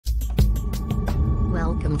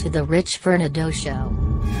Welcome to the Rich Vernadeau Show.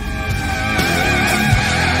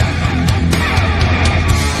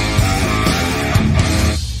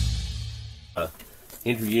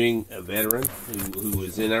 Interviewing a veteran who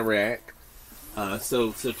was in Iraq.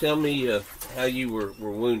 So tell me how you were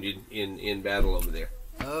wounded in battle over there.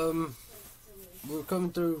 We were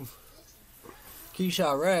coming through Quiche,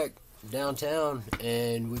 Iraq, downtown,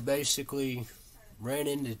 and we basically ran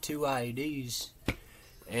into two IEDs.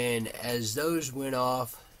 And as those went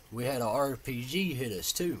off, we had an RPG hit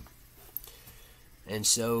us too. And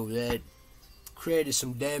so that created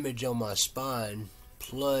some damage on my spine.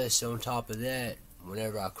 Plus, on top of that,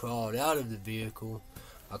 whenever I crawled out of the vehicle,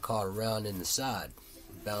 I caught a round in the side.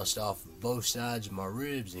 It bounced off of both sides of my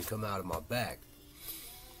ribs and come out of my back.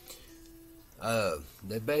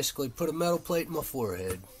 They basically put a metal plate in my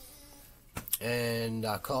forehead, and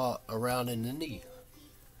I caught a round in the knee.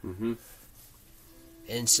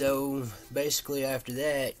 And so, basically after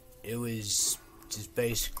that, it was just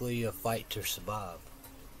basically a fight to survive.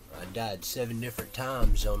 I died 7 different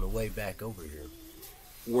times on the way back over here.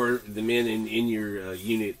 Were the men in your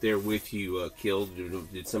unit there with you killed?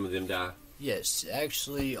 Did some of them die? Yes,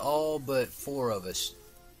 actually all but 4 of us.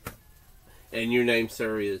 And your name,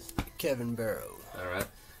 sir, is? Kevin Barrow. All right.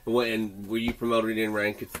 And were you promoted in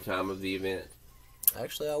rank at the time of the event?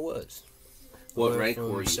 Actually, I was. What rank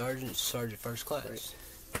were you? Sergeant first class. Right.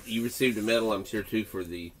 You received a medal, I'm sure, too, for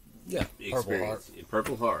the Purple Heart.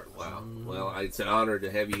 Purple Heart. Wow. Well, it's an honor to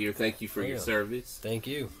have you here. Thank you for your service. Thank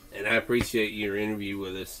you. And I appreciate your interview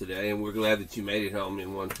with us today, and we're glad that you made it home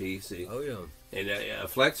in one piece. Oh, yeah. And a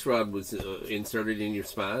flex rod was inserted in your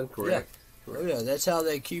spine, correct? Yeah. Oh, yeah. That's how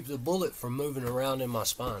they keep the bullet from moving around in my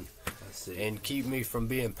spine. I see. And keep me from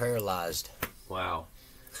being paralyzed. Wow.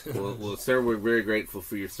 Well, sir, we're very grateful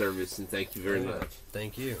for your service, and thank you very much.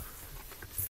 Thank you.